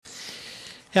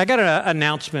Yeah, I got an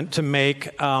announcement to make.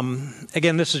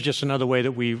 Again, this is just another way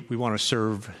that we want to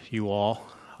serve you all.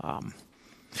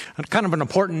 Kind of an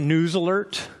important news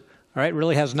alert. All right,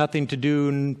 really has nothing to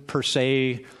do per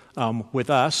se with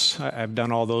us. I've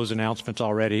done all those announcements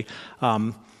already.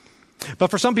 But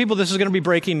for some people, this is going to be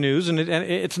breaking news, and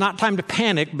it's not time to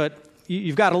panic, but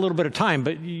you've got a little bit of time,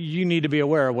 but you need to be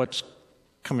aware of what's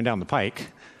coming down the pike.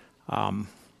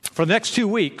 For the next 2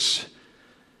 weeks,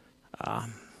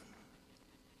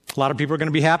 a lot of people are going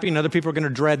to be happy, and other people are going to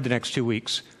dread the next 2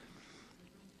 weeks.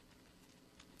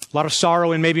 A lot of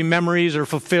sorrow and maybe memories or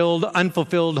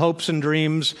unfulfilled hopes and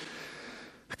dreams.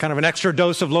 Kind of an extra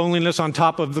dose of loneliness on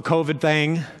top of the COVID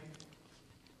thing.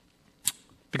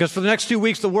 Because for the next 2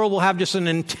 weeks, the world will have just an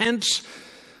intense,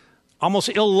 almost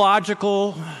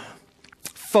illogical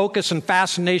focus and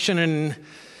fascination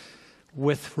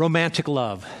with romantic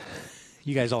love.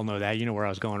 You guys all know that. You know where I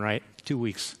was going, right? 2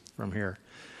 weeks from here.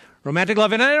 Romantic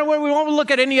love. And I don't know, we won't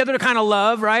look at any other kind of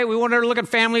love, right? We won't look at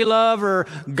family love or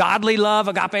godly love,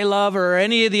 agape love, or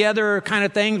any of the other kind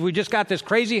of things. We just got this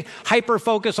crazy hyper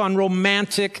focus on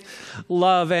romantic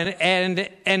love.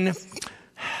 And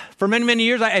for many, many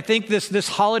years, I think this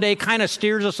holiday kind of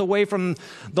steers us away from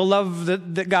the love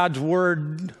that God's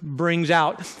Word brings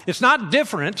out. It's not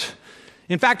different.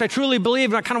 In fact, I truly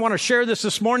believe, and I kind of want to share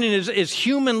this morning, is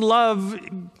human love,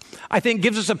 I think,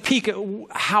 gives us a peek at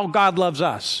how God loves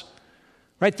us.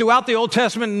 Right? Throughout the Old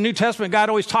Testament and New Testament, God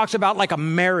always talks about like a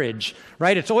marriage,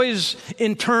 right? It's always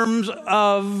in terms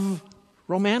of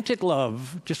romantic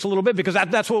love, just a little bit, because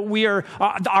that's what we are,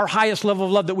 our highest level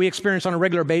of love that we experience on a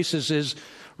regular basis is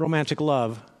romantic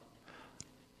love.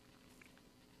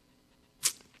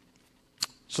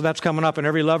 So that's coming up, and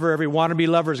every lover, every wannabe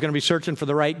lover is going to be searching for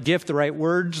the right gift, the right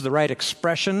words, the right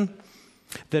expression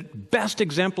that best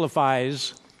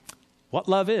exemplifies what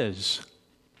love is.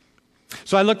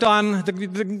 So I looked on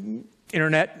the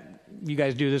internet. You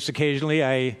guys do this occasionally.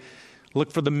 I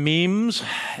looked for the memes,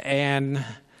 and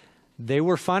they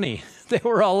were funny. They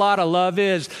were a lot of love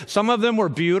is. Some of them were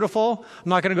beautiful. I'm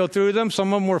not going to go through them.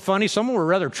 Some of them were funny. Some of them were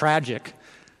rather tragic.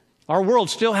 Our world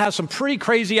still has some pretty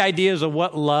crazy ideas of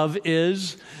what love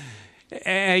is.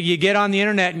 And you get on the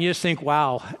internet and you just think,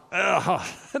 wow,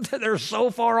 they're so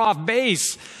far off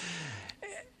base.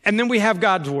 And then we have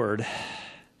God's Word.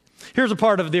 Here's a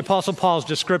part of the Apostle Paul's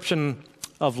description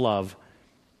of love.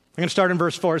 I'm going to start in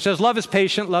verse 4. It says, love is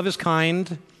patient, love is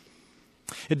kind.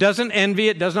 It doesn't envy,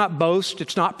 it does not boast,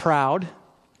 it's not proud.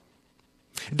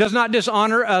 It does not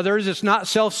dishonor others, it's not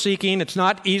self-seeking, it's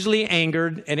not easily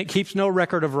angered, and it keeps no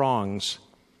record of wrongs.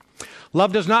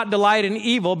 Love does not delight in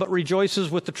evil, but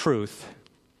rejoices with the truth.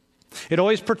 It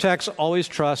always protects, always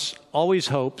trusts, always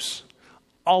hopes,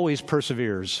 always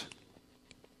perseveres.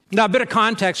 Now, a bit of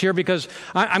context here, because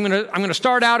I'm going to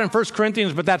start out in 1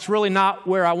 Corinthians, but that's really not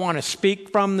where I want to speak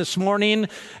from this morning.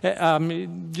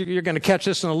 You're going to catch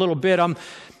this in a little bit.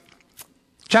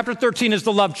 Chapter 13 is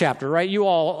the love chapter, right? You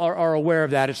all are aware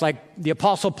of that. It's like the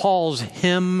Apostle Paul's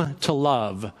hymn to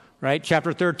love, right?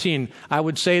 Chapter 13. I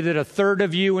would say that a third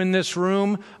of you in this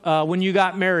room, when you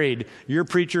got married, your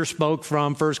preacher spoke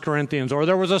from 1 Corinthians, or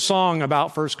there was a song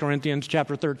about 1 Corinthians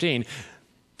chapter 13.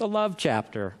 The love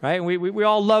chapter, right? We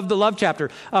all love the love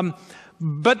chapter.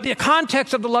 But the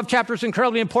context of the love chapter is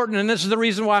incredibly important, and this is the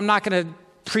reason why I'm not going to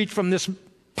preach from this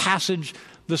passage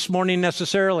this morning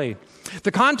necessarily.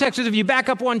 The context is, if you back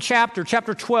up one chapter,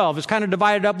 chapter 12, is kind of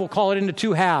divided up, we'll call it into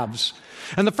two halves.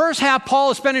 And the first half, Paul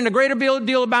is spending a greater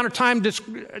deal amount of time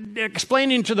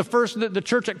explaining to the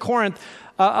church at Corinth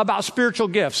about spiritual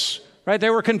gifts. Right?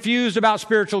 They were confused about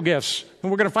spiritual gifts.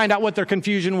 And we're going to find out what their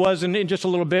confusion was in just a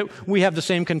little bit. We have the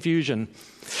same confusion.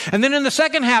 And then in the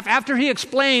second half, after he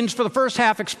explains, for the first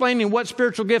half, explaining what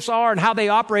spiritual gifts are and how they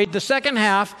operate, the second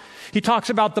half, he talks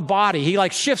about the body. He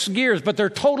shifts gears, but they're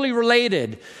totally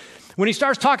related. When he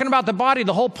starts talking about the body,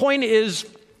 the whole point is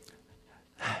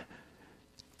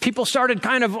people started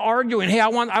kind of arguing, hey, I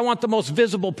want the most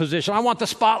visible position. I want the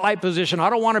spotlight position.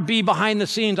 I don't want to be behind the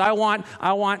scenes. I want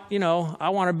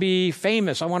to be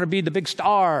famous. I want to be the big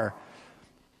star.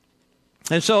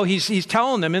 And so he's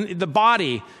telling them in the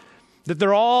body that there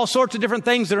are all sorts of different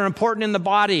things that are important in the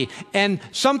body. And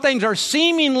some things are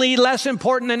seemingly less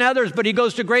important than others, but he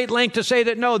goes to great length to say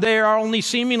that no, they are only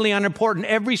seemingly unimportant.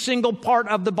 Every single part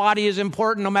of the body is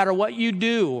important no matter what you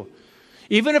do.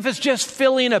 Even if it's just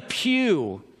filling a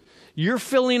pew, you're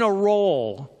filling a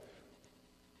role.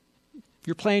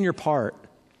 You're playing your part.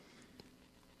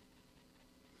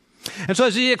 And so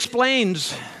as he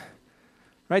explains,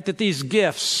 right, that these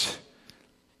gifts,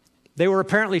 they were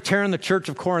apparently tearing the church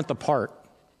of Corinth apart.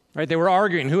 Right? They were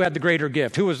arguing who had the greater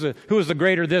gift, who was the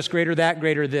greater this, greater that,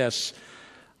 greater this.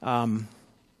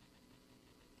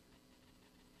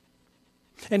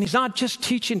 And he's not just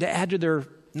teaching to add to their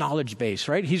knowledge base,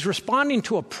 right? He's responding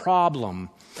to a problem.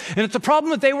 And it's a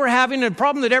problem that they were having, and a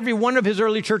problem that every one of his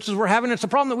early churches were having. It's a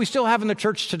problem that we still have in the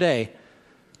church today.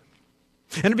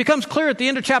 And it becomes clear at the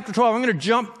end of chapter 12. I'm going to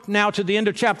jump now to the end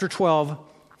of chapter 12.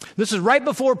 This is right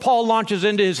before Paul launches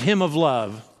into his hymn of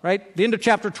love, right? The end of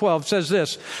chapter 12 says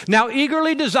this: "Now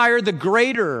eagerly desire the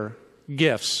greater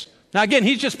gifts." Now again,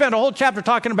 he's just spent a whole chapter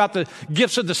talking about the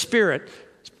gifts of the Spirit,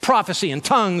 prophecy and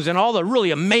tongues and all the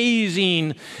really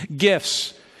amazing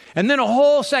gifts. And then a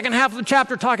whole second half of the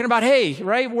chapter talking about, hey,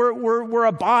 right, we're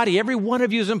a body. Every one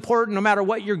of you is important no matter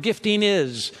what your gifting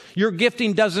is. Your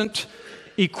gifting doesn't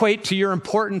equate to your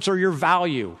importance or your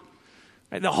value.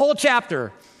 Right? The whole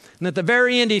chapter. And at the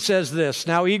very end, he says this: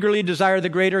 "Now eagerly desire the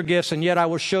greater gifts, and yet I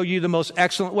will show you the most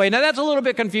excellent way." Now that's a little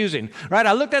bit confusing, right?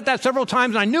 I looked at that several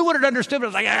times, and I knew what it understood, but I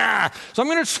was like, So I'm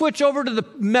going to switch over to the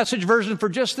Message version for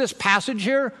just this passage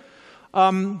here.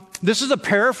 This is a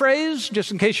paraphrase,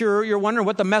 just in case you're wondering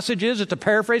what the Message is. It's a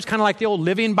paraphrase, kind of like the old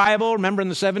Living Bible. Remember in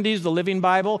the 70s, the Living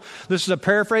Bible? This is a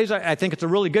paraphrase. I think it's a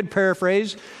really good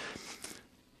paraphrase.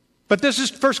 But this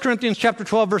is 1 Corinthians chapter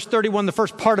 12, verse 31. The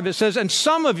first part of it says, "And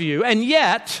some of you," and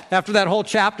yet, after that whole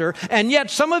chapter, "and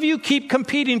yet some of you keep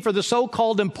competing for the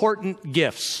so-called important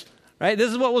gifts." Right?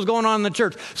 This is what was going on in the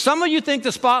church. Some of you think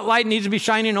the spotlight needs to be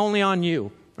shining only on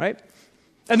you, right?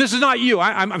 And this is not you.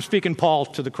 I'm speaking Paul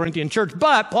to the Corinthian church,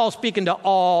 but Paul's speaking to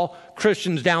all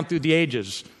Christians down through the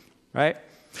ages, right?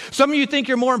 Some of you think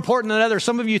you're more important than others.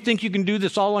 Some of you think you can do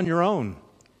this all on your own.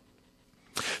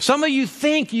 Some of you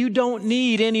think you don't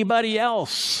need anybody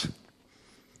else.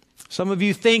 Some of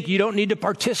you think you don't need to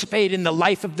participate in the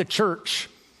life of the church.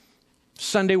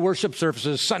 Sunday worship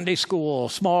services, Sunday school,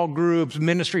 small groups,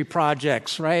 ministry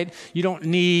projects, right? You don't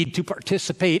need to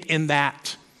participate in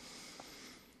that.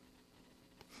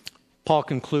 Paul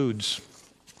concludes.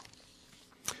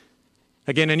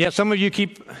 Again, "And yet some of you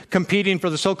keep competing for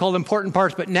the so-called important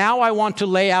parts, but now I want to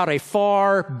lay out a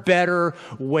far better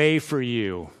way for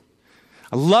you."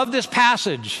 I love this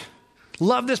passage.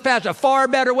 Love this passage. A far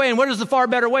better way. And what is the far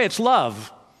better way? It's love.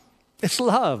 It's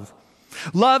love.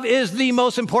 Love is the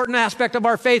most important aspect of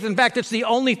our faith. In fact, it's the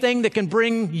only thing that can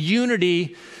bring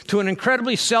unity to an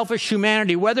incredibly selfish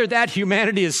humanity, whether that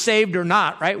humanity is saved or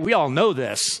not, right? We all know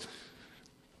this.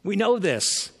 We know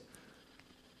this.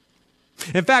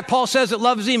 In fact, Paul says that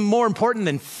love is even more important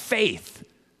than faith.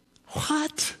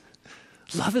 What?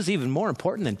 Love is even more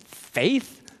important than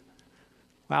faith?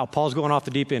 Wow, Paul's going off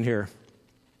the deep end here.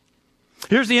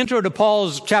 Here's the intro to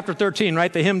Paul's chapter 13,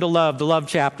 right? The hymn to love, the love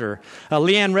chapter.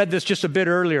 Leanne read this just a bit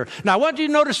earlier. Now, I want you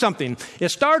to notice something. It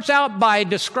starts out by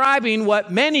describing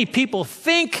what many people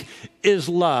think is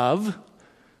love,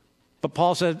 but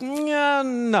Paul says,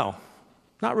 no,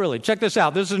 not really. Check this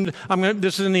out. This is in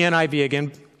the NIV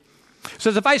again. It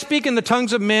says, "If I speak in the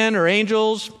tongues of men or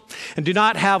angels and do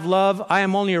not have love, I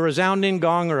am only a resounding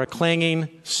gong or a clanging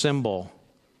cymbal.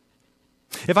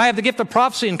 If I have the gift of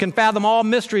prophecy and can fathom all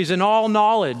mysteries and all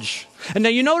knowledge." And now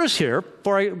you notice here,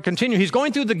 before I continue, he's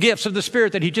going through the gifts of the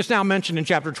Spirit that he just now mentioned in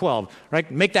chapter 12, right?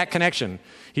 Make that connection.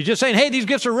 He's just saying, hey, these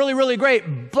gifts are really, really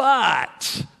great,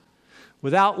 but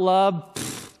without love,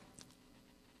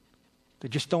 they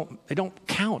don't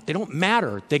count. They don't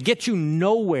matter. They get you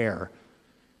nowhere,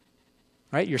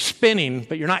 right? You're spinning,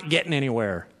 but you're not getting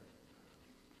anywhere.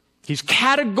 He's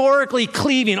categorically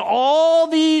cleaving all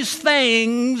these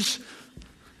things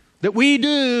that we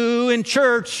do in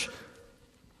church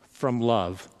from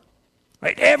love,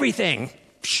 right? Everything.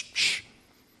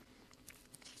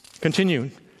 Continue.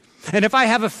 "And if I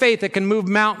have a faith that can move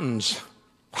mountains,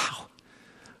 wow,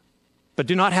 but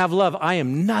do not have love, I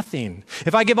am nothing.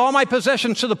 If I give all my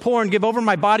possessions to the poor and give over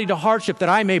my body to hardship that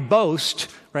I may boast,"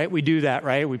 right? We do that,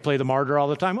 right? We play the martyr all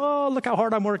the time. Oh, look how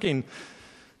hard I'm working.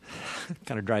 It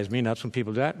kind of drives me nuts when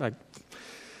people do that.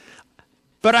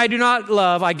 "But I do not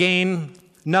love, I gain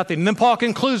nothing." And then Paul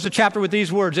concludes the chapter with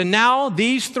these words: "And now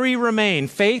these three remain,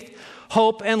 faith,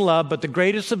 hope, and love, but the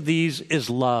greatest of these is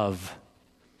love."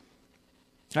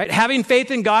 Right? Having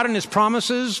faith in God and His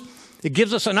promises, it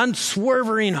gives us an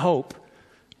unswerving hope,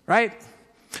 right?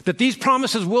 That these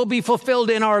promises will be fulfilled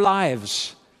in our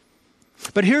lives.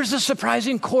 But here's the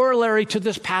surprising corollary to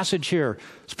this passage here,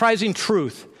 surprising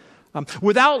truth.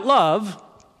 Without love,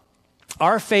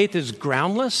 our faith is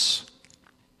groundless,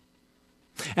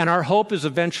 and our hope is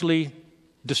eventually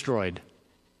destroyed.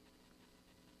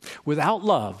 Without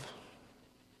love.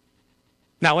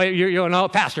 Now, you're no,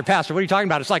 Pastor, what are you talking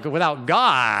about? It's like without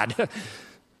God.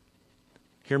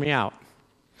 Hear me out.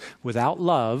 Without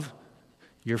love,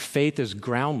 your faith is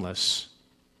groundless.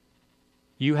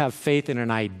 You have faith in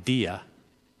an idea.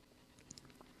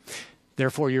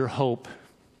 Therefore, your hope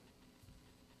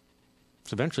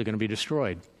it's eventually going to be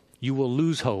destroyed. You will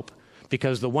lose hope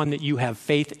because the one that you have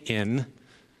faith in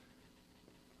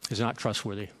is not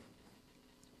trustworthy.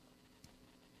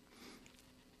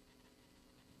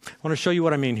 I want to show you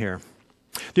what I mean here.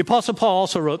 The Apostle Paul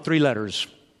also wrote 3 letters,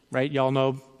 right? Y'all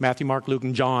know Matthew, Mark, Luke,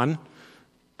 and John.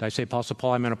 Did I say Apostle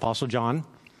Paul? I meant Apostle John.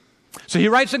 So he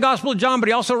writes the Gospel of John, but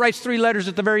he also writes 3 letters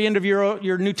at the very end of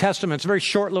your New Testament. It's very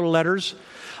short little letters.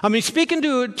 He's speaking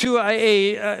to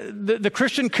the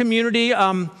Christian community,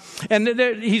 and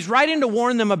he's writing to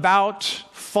warn them about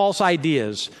false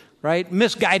ideas, right?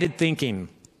 Misguided thinking.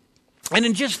 And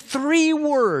in just 3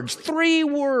 words,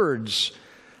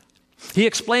 he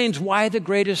explains why the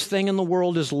greatest thing in the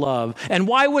world is love, and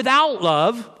why without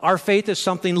love, our faith is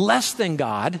something less than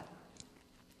God.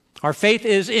 Our faith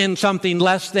is in something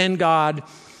less than God,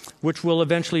 which will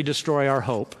eventually destroy our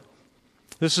hope.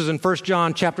 This is in 1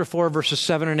 John chapter 4, verses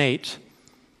 7 and 8.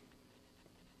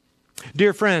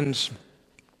 Dear friends,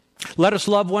 let us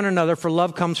love one another, for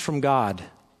love comes from God.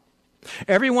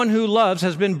 Everyone who loves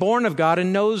has been born of God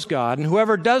and knows God, and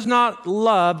whoever does not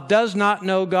love does not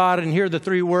know God. And here are the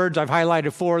 3 words. I've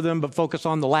highlighted 4 of them, but focus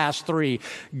on the last 3.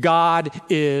 God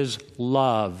is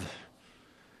love.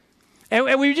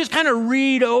 And we just kind of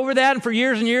read over that, and for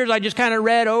years and years I just kind of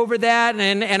read over that,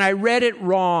 and I read it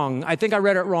wrong. I think I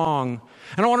read it wrong.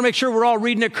 And I want to make sure we're all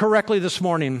reading it correctly this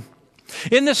morning.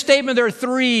 In this statement, there are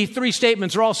three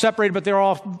statements. They're all separated, but they're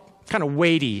all kind of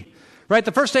weighty. Right?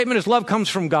 The first statement is love comes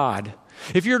from God.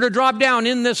 If you were to drop down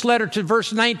in this letter to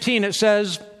verse 19, it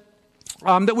says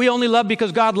that we only love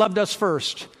because God loved us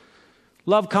first.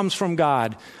 Love comes from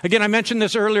God. Again, I mentioned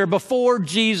this earlier. Before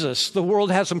Jesus, the world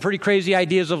had some pretty crazy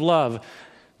ideas of love.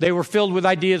 They were filled with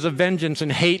ideas of vengeance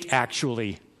and hate,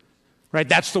 actually. Right?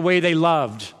 That's the way they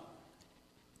loved.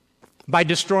 By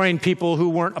destroying people who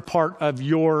weren't a part of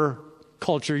your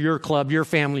culture, your club, your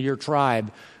family, your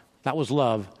tribe. That was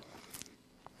love.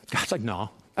 God's like,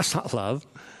 no, that's not love.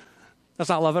 That's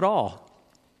not love at all.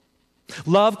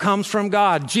 Love comes from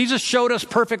God. Jesus showed us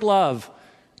perfect love.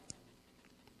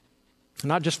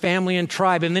 Not just family and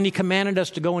tribe. And then he commanded us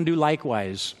to go and do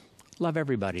likewise. Love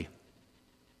everybody.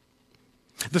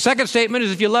 The second statement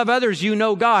is if you love others, you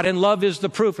know God, and love is the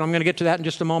proof. And I'm going to get to that in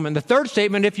just a moment. The third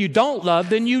statement, if you don't love,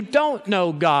 then you don't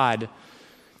know God.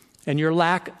 And your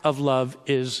lack of love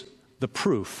is the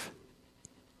proof.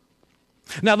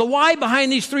 Now, the why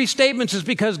behind these 3 statements is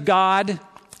because God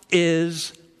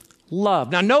is love.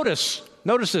 Now, notice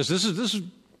this. This is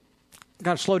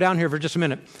got to slow down here for just a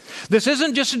minute. This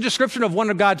isn't just a description of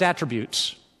one of God's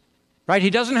attributes, right?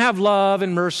 He doesn't have love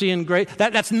and mercy and grace.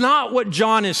 That's not what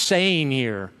John is saying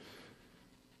here,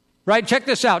 right? Check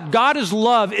this out. God is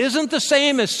love isn't the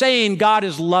same as saying God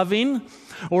is loving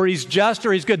or he's just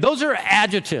or he's good. Those are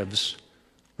adjectives,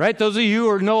 right? Those of you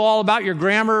who know all about your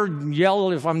grammar,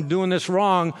 yell if I'm doing this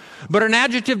wrong. But an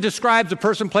adjective describes a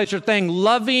person, place, or thing.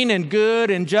 Loving and good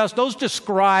and just, those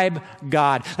describe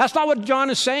God. That's not what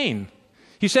John is saying.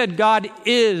 He said God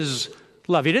is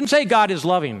love. He didn't say God is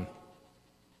loving.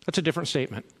 That's a different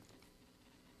statement.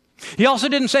 He also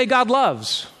didn't say God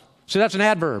loves. So that's an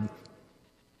adverb.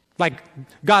 Like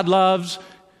God loves,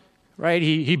 right?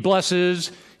 He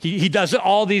blesses. He does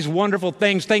all these wonderful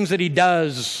things that he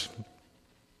does.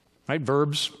 Right?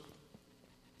 Verbs.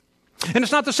 And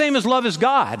it's not the same as love is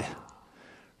God.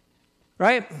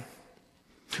 Right?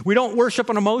 We don't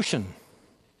worship an emotion.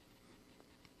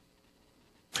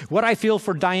 What I feel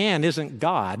for Diane isn't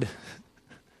God.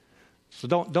 So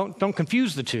don't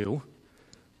confuse the two.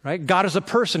 Right? God is a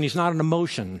person, he's not an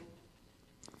emotion.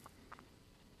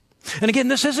 And again,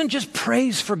 this isn't just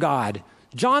praise for God.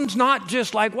 John's not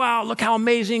just like, wow, look how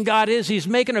amazing God is. He's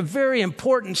making a very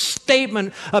important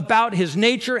statement about his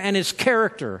nature and his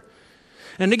character.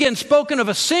 And again, spoken of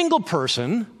a single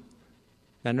person.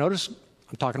 Now notice,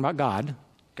 I'm talking about God.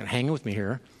 Gonna hang with me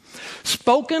here.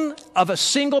 Spoken of a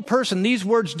single person, these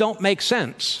words don't make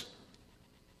sense.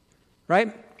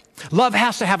 Right? Love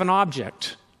has to have an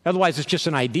object. Otherwise, it's just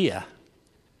an idea.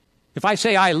 If I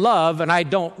say I love and I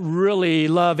don't really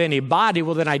love anybody,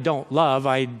 well, then I don't love.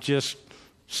 I just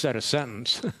said a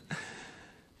sentence.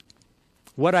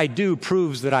 What I do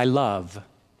proves that I love.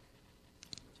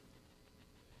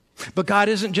 But God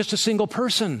isn't just a single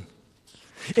person.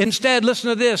 Instead, listen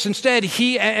to this. Instead,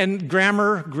 he, and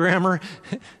grammar,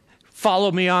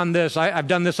 follow me on this. I've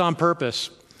done this on purpose.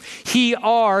 He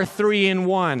are 3 in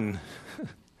 1.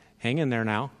 Hang in there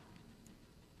now.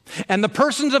 And the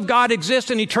persons of God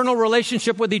exist in eternal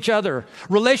relationship with each other.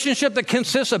 Relationship that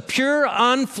consists of pure,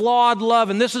 unflawed love.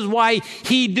 And this is why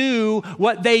he do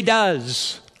what they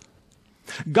does.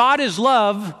 God is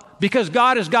love, Because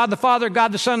God is God the Father,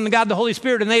 God the Son, and God the Holy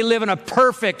Spirit, and they live in a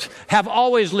perfect, have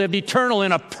always lived eternal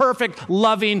in a perfect,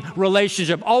 loving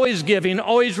relationship. Always giving,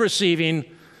 always receiving,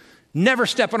 never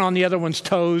stepping on the other one's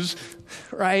toes,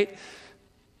 right?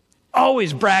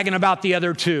 Always bragging about the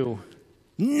other two.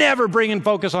 Never bringing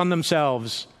focus on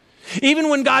themselves. Even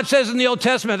when God says in the Old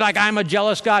Testament, like, I'm a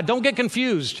jealous God, don't get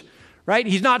confused, right?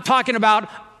 He's not talking about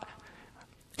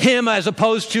him as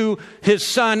opposed to his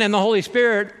Son and the Holy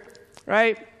Spirit,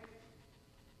 right?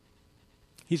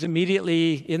 He's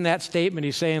immediately in that statement,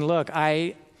 he's saying, look,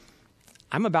 I'm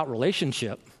about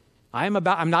relationship. I'm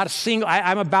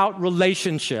about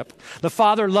relationship. The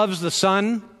Father loves the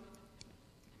Son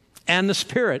and the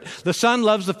Spirit. The Son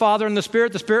loves the Father and the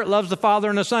Spirit. The Spirit loves the Father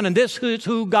and the Son. And this is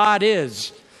who God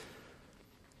is.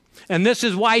 And this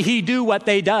is why he do what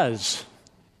they does.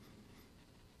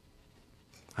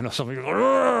 I know some of you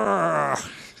go,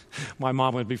 my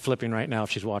mom would be flipping right now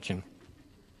if she's watching.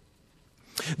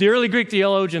 The early Greek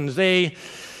theologians, they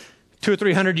 200 or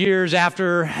 300 years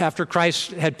after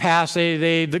Christ had passed,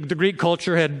 the Greek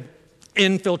culture had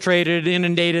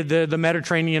inundated the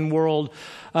Mediterranean world.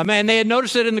 And they had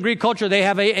noticed that in the Greek culture, they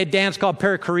have a dance called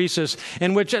perichoresis,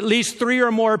 in which at least 3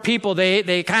 or more people,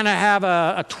 they kind of have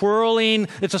a twirling,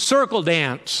 it's a circle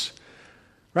dance.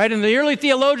 Right? And the early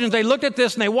theologians, they looked at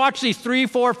this and they watched these 3,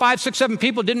 4, 5, 6, 7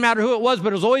 people. It didn't matter who it was,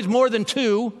 but it was always more than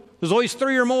 2. It was always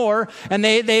 3 or more. And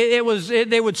they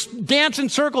would dance in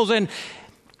circles and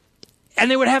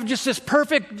they would have just this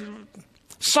perfect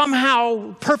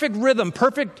rhythm,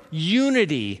 perfect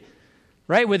unity.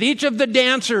 Right? With each of the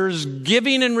dancers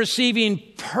giving and receiving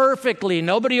perfectly,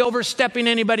 nobody overstepping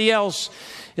anybody else.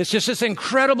 It's just this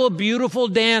incredible, beautiful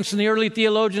dance. And the early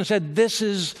theologians said, this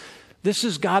is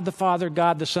God the Father,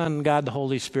 God the Son, and God the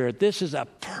Holy Spirit. This is a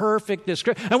perfect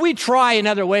description. And we try in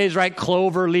other ways, right?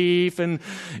 Clover leaf and,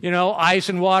 ice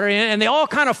and water. And they all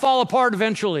kind of fall apart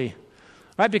eventually.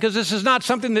 Right? Because this is not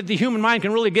something that the human mind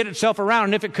can really get itself around.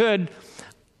 And if it could,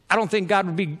 I don't think God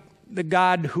would be the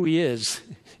God who he is.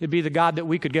 It'd be the God that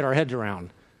we could get our heads around.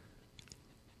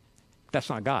 That's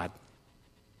not God.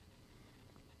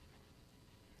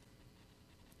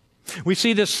 We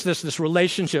see this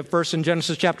relationship first in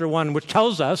Genesis chapter 1, which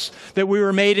tells us that we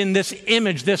were made in this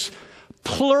image, this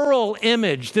plural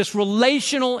image, this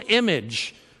relational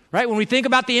image. Right? When we think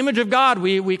about the image of God,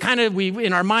 we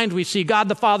in our mind we see God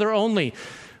the Father only.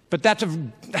 But that's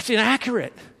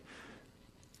inaccurate.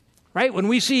 Right? When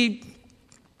we see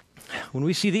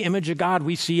the image of God,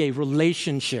 we see a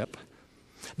relationship.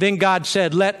 Then God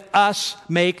said, let us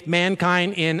make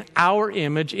mankind in our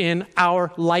image, in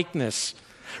our likeness.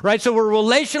 Right? So we're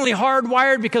relationally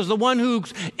hardwired because the one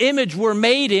whose image we're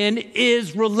made in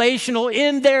is relational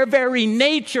in their very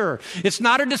nature. It's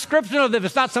not a description of them.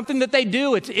 It's not something that they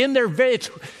do. It's in their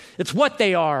it's what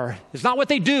they are. It's not what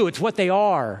they do. It's what they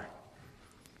are.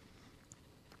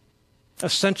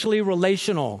 Essentially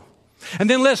relational. And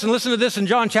then listen to this in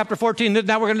John chapter 14.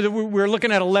 Now we're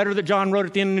looking at a letter that John wrote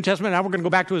at the end of the New Testament. Now we're going to go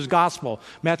back to his gospel.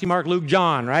 Matthew, Mark, Luke,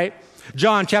 John, right?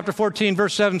 John chapter 14,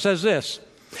 verse 7 says this.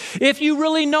 If you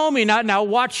really know me, now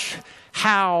watch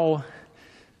how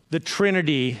the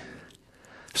Trinity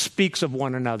speaks of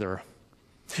one another.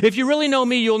 If you really know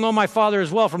me, you'll know my Father as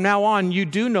well. From now on, you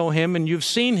do know him and you've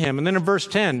seen him. And then in verse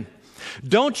 10,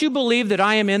 don't you believe that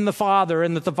I am in the Father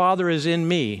and that the Father is in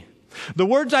me? The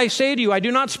words I say to you, I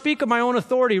do not speak of my own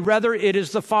authority. Rather, it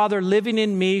is the Father living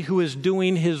in me who is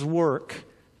doing his work.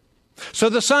 So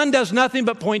the Son does nothing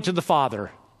but point to the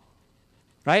Father.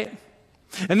 Right?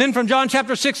 And then from John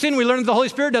chapter 16, we learn that the Holy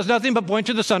Spirit does nothing but point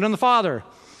to the Son and the Father.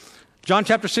 John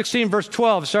chapter 16, verse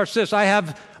 12 starts this. I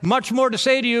have much more to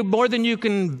say to you, more than you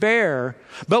can bear.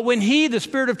 But when he, the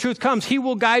Spirit of truth, comes, he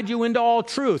will guide you into all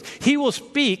truth. He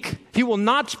will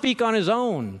not speak on his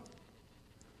own.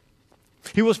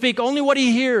 He will speak only what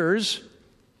he hears,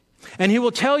 and he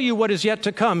will tell you what is yet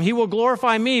to come. He will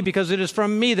glorify me because it is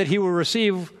from me that he will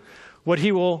receive what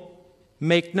he will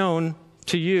make known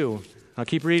to you. I'll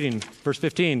keep reading. Verse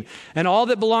 15. And all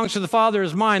that belongs to the Father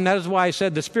is mine. That is why I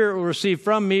said the Spirit will receive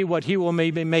from me what he will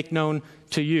make known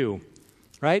to you.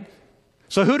 Right?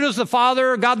 So who does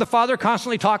God the Father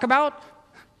constantly talk about?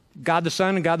 God the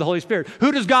Son and God the Holy Spirit.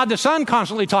 Who does God the Son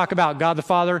constantly talk about? God the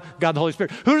Father, God the Holy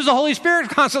Spirit. Who does the Holy Spirit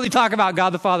constantly talk about?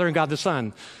 God the Father and God the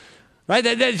Son. Right?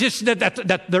 They're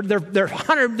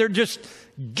just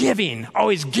giving,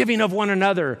 always giving of one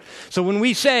another. So when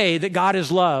we say that God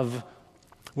is love,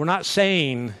 we're not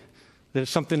saying that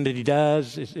it's something that he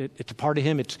does. It's a part of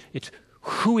him. It's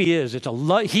who he is.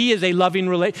 He is a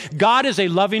loving God is a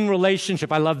loving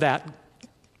relationship. I love that.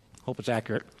 Hope it's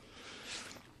accurate.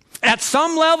 At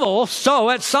some level,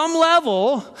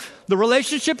 the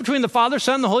relationship between the Father,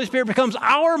 Son, and the Holy Spirit becomes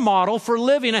our model for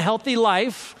living a healthy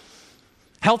life,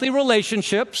 healthy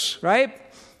relationships, right?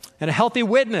 And a healthy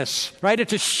witness, right?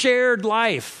 It's a shared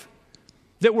life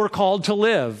that we're called to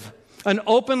live. An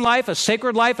open life, a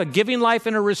sacred life, a giving life,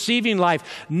 and a receiving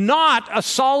life. Not a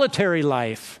solitary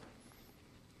life.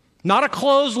 Not a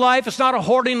closed life. It's not a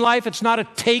hoarding life. It's not a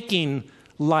taking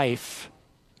life.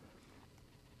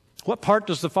 What part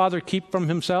does the Father keep from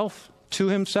himself, to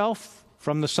himself,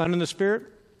 from the Son and the Spirit?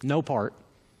 No part.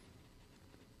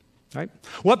 Right?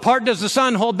 What part does the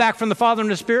Son hold back from the Father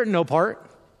and the Spirit? No part.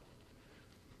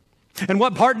 And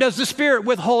what part does the Spirit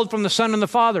withhold from the Son and the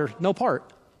Father? No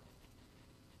part.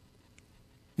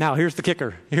 Now, here's the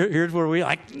kicker. Here's where we're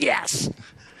like, yes.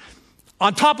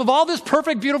 On top of all this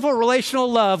perfect, beautiful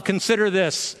relational love, consider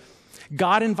this.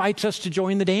 God invites us to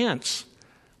join the dance,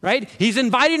 right? He's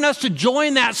inviting us to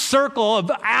join that circle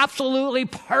of absolutely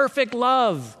perfect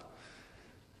love.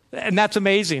 And that's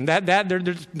amazing.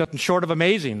 There's nothing short of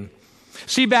amazing.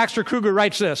 C. Baxter Kruger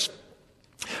writes this.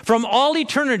 From all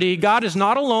eternity, God is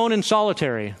not alone and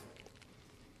solitary,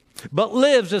 but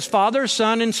lives as Father,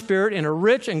 Son, and Spirit in a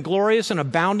rich and glorious and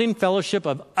abounding fellowship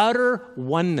of utter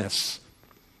oneness.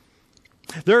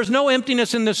 There is no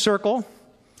emptiness in this circle,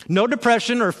 no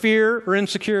depression or fear or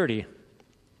insecurity.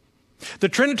 The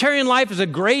Trinitarian life is a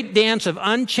great dance of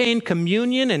unchained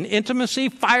communion and intimacy,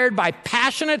 fired by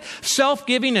passionate,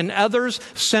 self-giving, and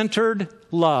others-centered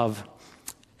love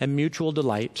and mutual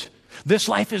delight. This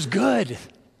life is good.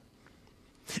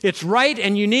 It's right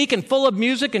and unique and full of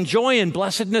music and joy and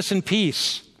blessedness and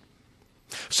peace.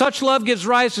 Such love gives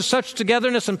rise to such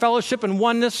togetherness and fellowship and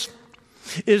oneness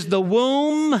is the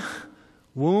womb,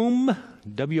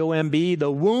 W-O-M-B,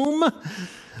 the womb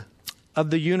of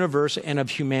the universe and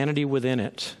of humanity within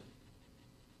it.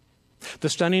 The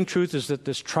stunning truth is that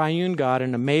this triune God,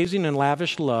 in amazing and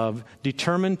lavish love,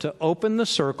 determined to open the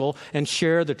circle and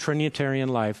share the Trinitarian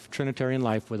life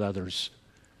with others.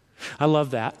 I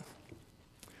love that.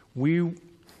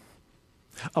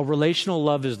 A relational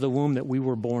love is the womb that we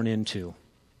were born into.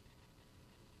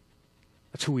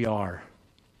 That's who we are.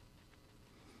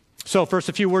 So first,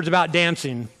 a few words about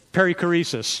dancing.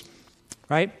 Perichoresis,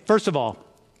 right? First of all,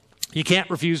 you can't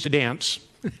refuse to dance.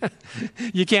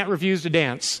 You can't refuse to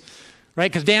dance,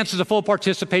 right? Because dance is a full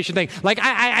participation thing. Like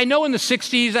I know in the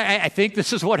 60s, I think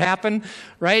this is what happened,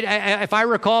 right? If I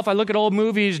recall, if I look at old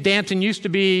movies, dancing used to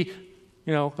be,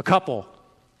 a couple,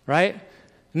 right?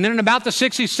 And then in about the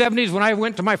 60s, 70s, when I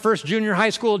went to my first junior high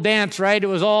school dance, right, it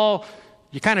was all,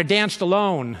 you kind of danced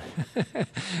alone.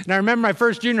 And I remember my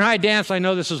first junior high dance. I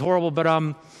know this is horrible, but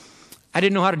I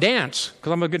didn't know how to dance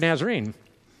because I'm a good Nazarene.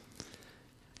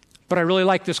 But I really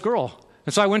liked this girl.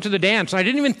 And so I went to the dance, and I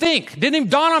didn't even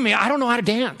dawn on me, I don't know how to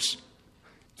dance.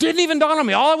 Didn't even dawn on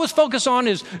me. All I was focused on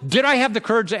is, did I have the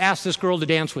courage to ask this girl to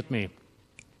dance with me?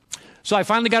 So I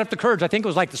finally got up the courage. I think it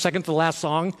was like the second to the last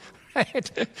song.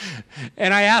 Right?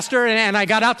 And I asked her, and I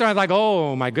got out there, and I was like,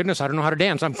 oh my goodness, I don't know how to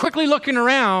dance. I'm quickly looking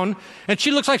around, and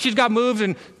she looks like she's got moves,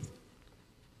 and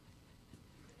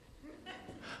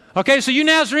okay, so you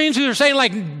Nazarenes who are saying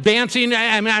like dancing,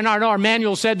 I know our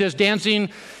manual said this, dancing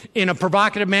in a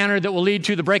provocative manner that will lead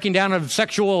to the breaking down of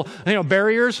sexual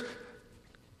barriers.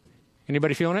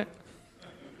 Anybody feeling it?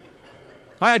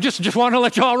 I just want to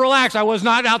let you all relax. I was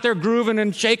not out there grooving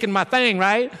and shaking my thing,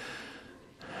 right?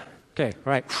 Okay,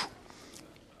 all right.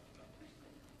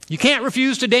 You can't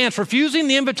refuse to dance. Refusing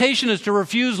the invitation is to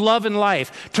refuse love and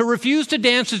life. To refuse to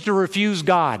dance is to refuse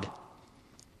God.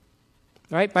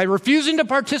 Right? By refusing to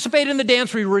participate in the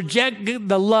dance, we reject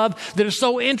the love that is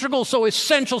so integral, so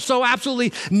essential, so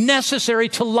absolutely necessary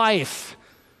to life.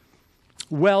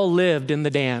 Well lived in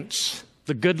the dance,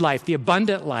 the good life, the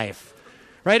abundant life.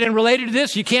 Right? And related to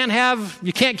this, you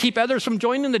can't keep others from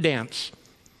joining the dance.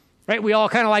 Right? We all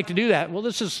kind of like to do that. Well,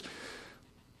 this is,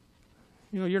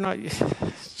 you're not,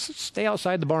 stay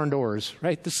outside the barn doors,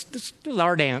 right? This is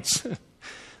our dance.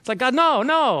 It's like, God,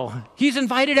 no. He's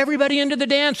invited everybody into the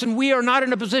dance, and we are not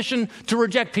in a position to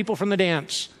reject people from the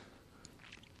dance.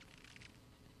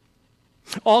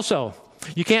 Also,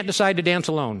 you can't decide to dance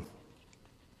alone.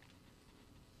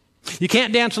 You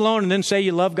can't dance alone and then say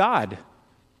you love God.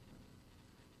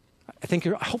 I think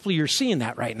hopefully you're seeing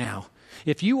that right now.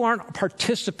 If you aren't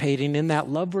participating in that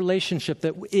love relationship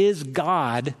that is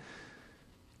God,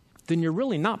 then you're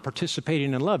really not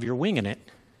participating in love. You're winging it.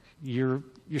 You're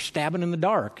stabbing in the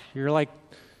dark. You're like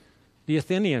the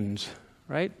Athenians,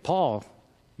 right? Paul,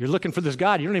 you're looking for this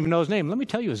God. You don't even know his name. Let me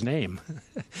tell you his name.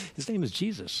 His name is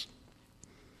Jesus.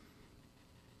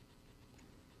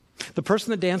 The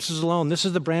person that dances alone, this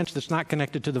is the branch that's not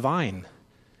connected to the vine,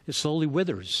 it slowly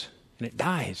withers and it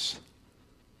dies.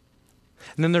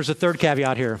 And then there's a third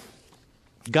caveat here.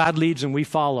 God leads and we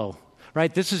follow,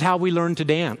 right? This is how we learn to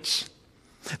dance.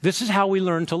 This is how we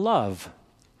learn to love.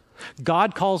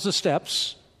 God calls the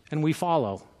steps and we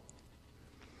follow.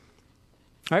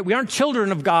 Right? We aren't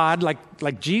children of God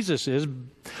like Jesus is,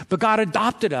 but God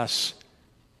adopted us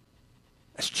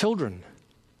as children,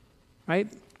 right?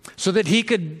 So that he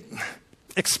could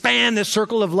expand this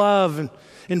circle of love and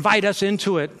invite us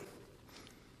into it.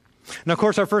 And of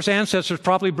course, our first ancestors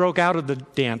probably broke out of the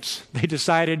dance. They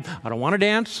decided, I don't want to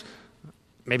dance.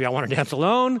 Maybe I want to dance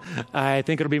alone. I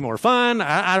think it'll be more fun.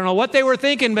 I don't know what they were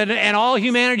thinking, and all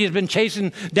humanity has been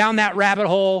chasing down that rabbit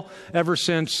hole ever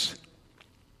since.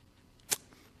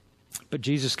 But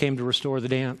Jesus came to restore the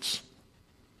dance.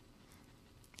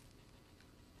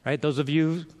 Right? Those of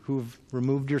you who've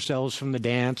removed yourselves from the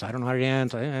dance, I don't know how to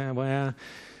dance. Well,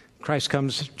 Christ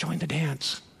comes, join the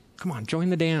dance. Come on, join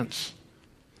the dance.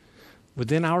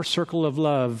 Within our circle of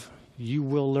love, you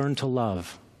will learn to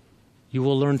love. You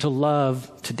will learn to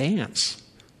love to dance.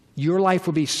 Your life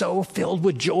will be so filled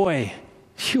with joy,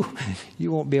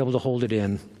 you won't be able to hold it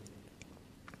in.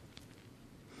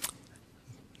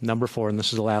 Number 4, and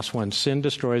this is the last one. Sin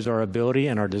destroys our ability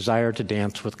and our desire to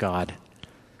dance with God.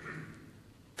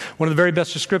 One of the very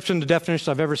best descriptions, the definitions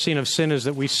I've ever seen of sin is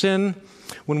that we sin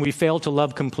when we fail to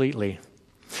love completely.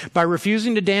 By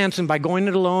refusing to dance and by going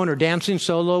it alone or dancing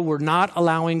solo, we're not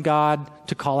allowing God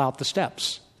to call out the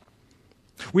steps.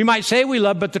 We might say we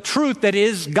love, but the truth that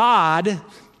is God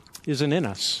isn't in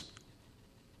us.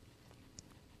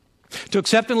 To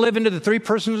accept and live into the three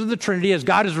persons of the Trinity as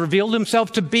God has revealed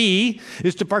himself to be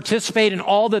is to participate in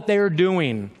all that they are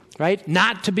doing, right?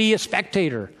 Not to be a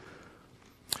spectator.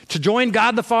 To join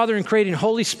God the Father in creating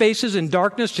holy spaces in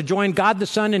darkness, to join God the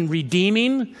Son in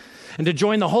redeeming, and to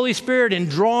join the Holy Spirit in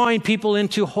drawing people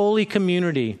into holy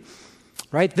community,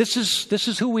 right? This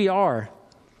is who we are.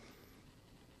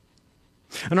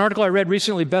 An article I read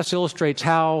recently best illustrates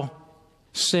how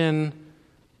sin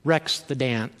wrecks the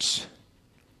dance.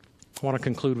 I want to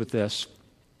conclude with this.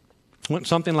 It went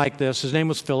something like this. His name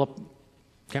was Philip.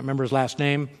 Can't remember his last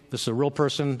name. This is a real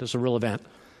person. This is a real event.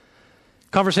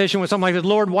 Conversation with something like this.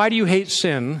 Lord, why do you hate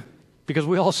sin? Because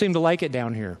we all seem to like it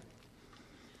down here.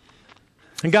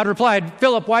 And God replied,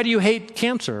 Philip, why do you hate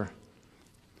cancer?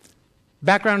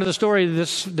 Background to the story,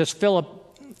 this Philip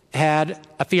had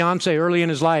a fiance early in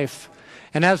his life.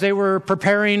 And as they were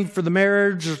preparing for the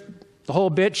marriage, the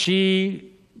whole bit,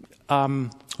 she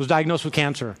was diagnosed with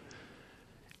cancer.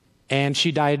 And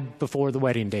she died before the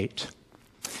wedding date.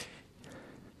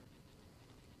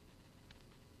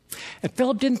 And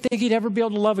Philip didn't think he'd ever be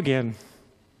able to love again.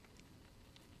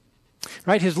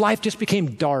 Right? His life just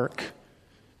became dark.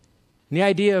 And the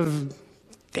idea of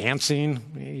dancing,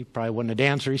 he probably wasn't a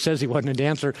dancer. He says he wasn't a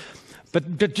dancer.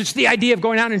 But just the idea of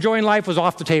going out and enjoying life was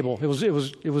off the table. It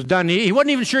was done. He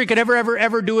wasn't even sure he could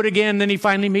ever do it again. Then he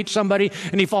finally meets somebody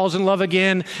and he falls in love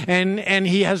again. And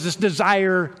he has this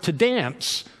desire to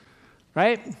dance.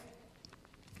 Right?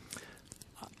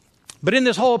 But in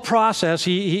this whole process,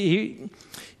 he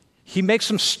makes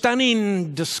some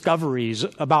stunning discoveries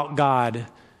about God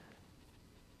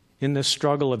in this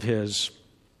struggle of his.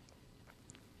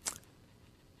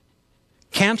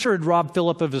 Cancer had robbed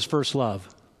Philip of his first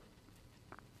love.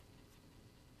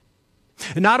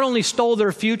 It not only stole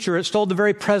their future, it stole the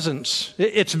very presence.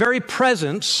 Its very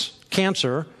presence,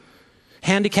 cancer,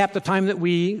 handicapped the time that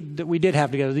we did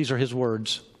have together. These are his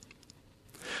words.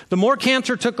 The more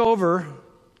cancer took over,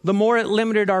 the more it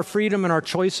limited our freedom and our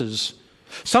choices.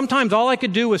 Sometimes all I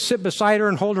could do was sit beside her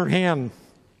and hold her hand.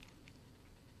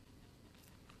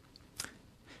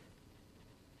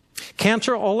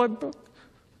 Cancer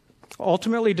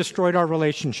ultimately destroyed our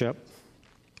relationship.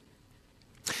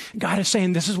 God is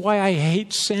saying, this is why I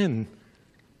hate sin.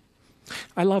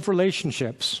 I love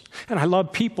relationships, and I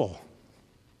love people.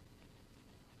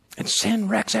 And sin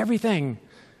wrecks everything.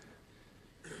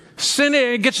 Sin,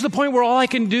 it gets to the point where all I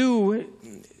can do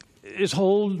is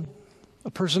hold a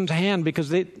person's hand because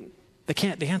they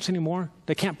can't dance anymore.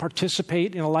 They can't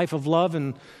participate in a life of love,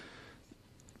 and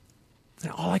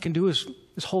all I can do is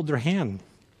hold their hand.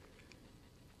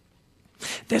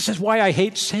 This is why I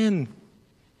hate sin.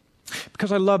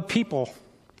 Because I love people.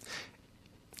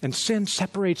 And sin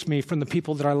separates me from the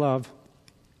people that I love.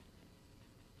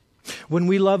 When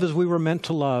we love as we were meant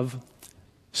to love,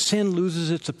 sin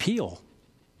loses its appeal.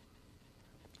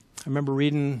 I remember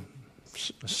reading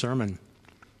a sermon,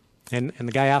 and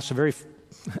the guy asked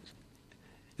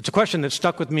it's a question that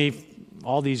stuck with me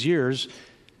all these years.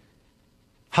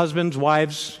 Husbands,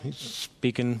 wives, he's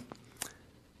speaking.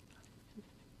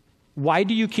 Why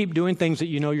do you keep doing things that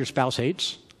you know your spouse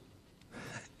hates?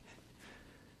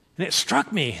 And it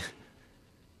struck me.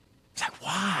 It's like,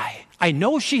 why? I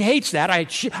know she hates that.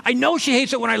 I know she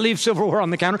hates it when I leave silverware on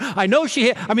the counter. I know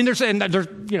she, there's,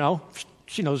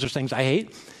 she knows there's things I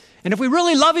hate. And if we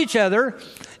really love each other,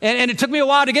 and it took me a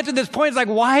while to get to this point, it's like,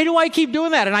 why do I keep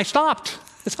doing that? And I stopped.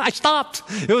 I stopped.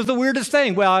 It was the weirdest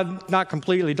thing. Well, not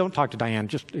completely. Don't talk to Diane.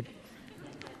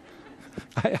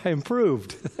 I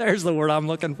improved. There's the word I'm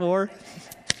looking for.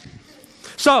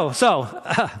 So,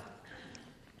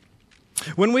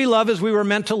 when we love as we were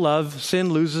meant to love, sin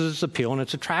loses its appeal and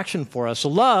its attraction for us. So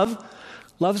love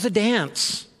is a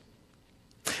dance.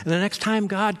 And the next time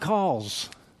God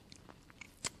calls,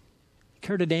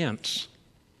 care to dance.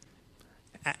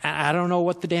 I don't know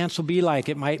what the dance will be like.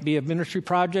 It might be a ministry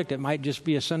project. It might just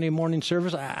be a Sunday morning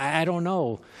service. I don't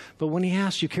know. But when he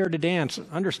asks you care to dance,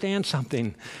 understand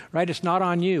something, right? It's not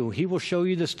on you. He will show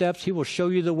you the steps. He will show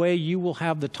you the way. You will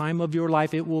have the time of your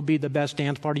life. It will be the best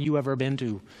dance party you ever been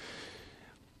to.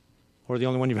 Or the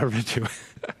only one you've ever been to.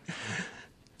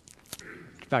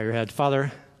 Bow your head. Father,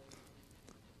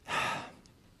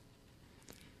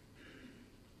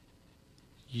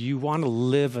 you want to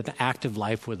live an active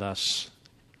life with us.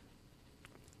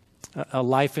 A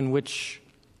life in which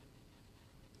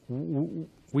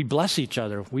we bless each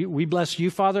other. We bless you,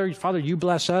 Father. Father, you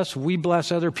bless us. We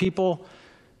bless other people.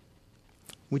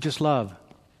 We just love.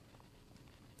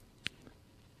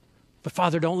 But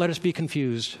Father, don't let us be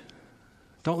confused.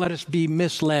 Don't let us be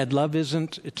misled. Love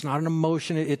it's not an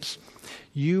emotion.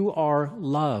 You are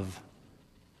love.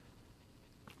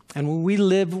 And when we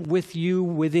live with you,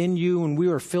 within you, and we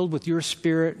are filled with your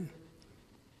Spirit,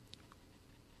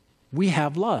 we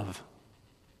have love.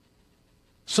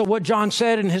 So what John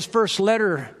said in his first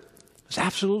letter is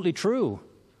absolutely true.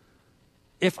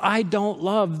 If I don't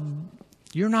love,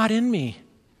 you're not in me.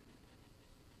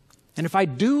 And if I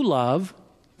do love,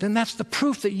 then that's the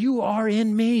proof that you are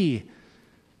in me.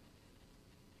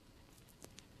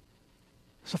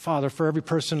 So, Father, for every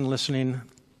person listening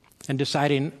and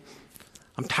deciding,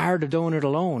 I'm tired of doing it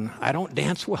alone. I don't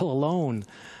dance well alone.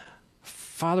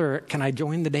 Father, can I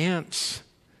join the dance?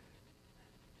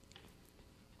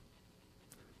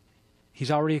 He's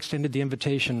already extended the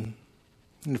invitation.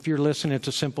 And if you're listening, it's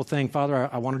a simple thing. Father,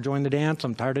 I want to join the dance.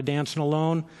 I'm tired of dancing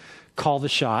alone. Call the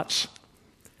shots.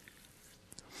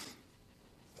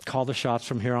 Call the shots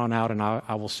from here on out, and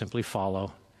I will simply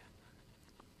follow.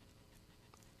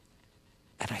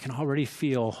 And I can already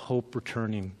feel hope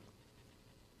returning.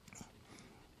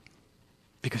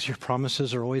 Because your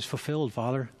promises are always fulfilled,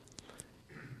 Father.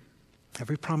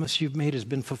 Every promise you've made has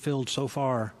been fulfilled so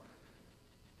far.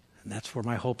 And that's where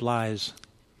my hope lies.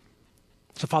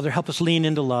 So, Father, help us lean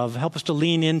into love. Help us to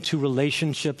lean into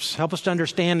relationships. Help us to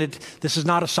understand that this is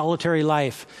not a solitary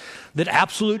life. That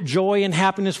absolute joy and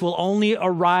happiness will only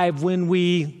arrive when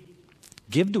we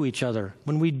give to each other,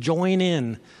 when we join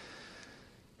in.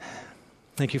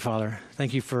 Thank you, Father.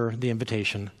 Thank you for the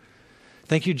invitation.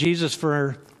 Thank you, Jesus,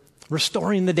 for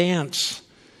restoring the dance.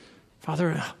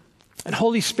 Father, and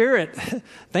Holy Spirit,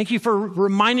 thank you for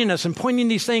reminding us and pointing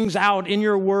these things out in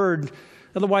your word.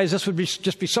 Otherwise, this would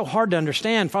just be so hard to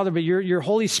understand, Father, but your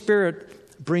Holy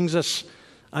Spirit brings us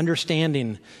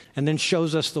understanding and then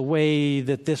shows us the way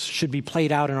that this should be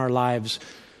played out in our lives.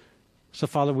 So,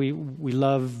 Father, we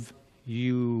love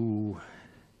you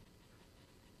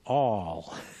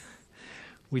all.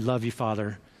 We love you,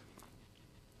 Father.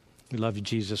 We love you,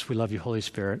 Jesus. We love you, Holy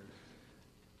Spirit.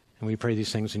 And we pray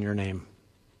these things in your name.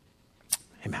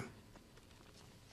 Amen.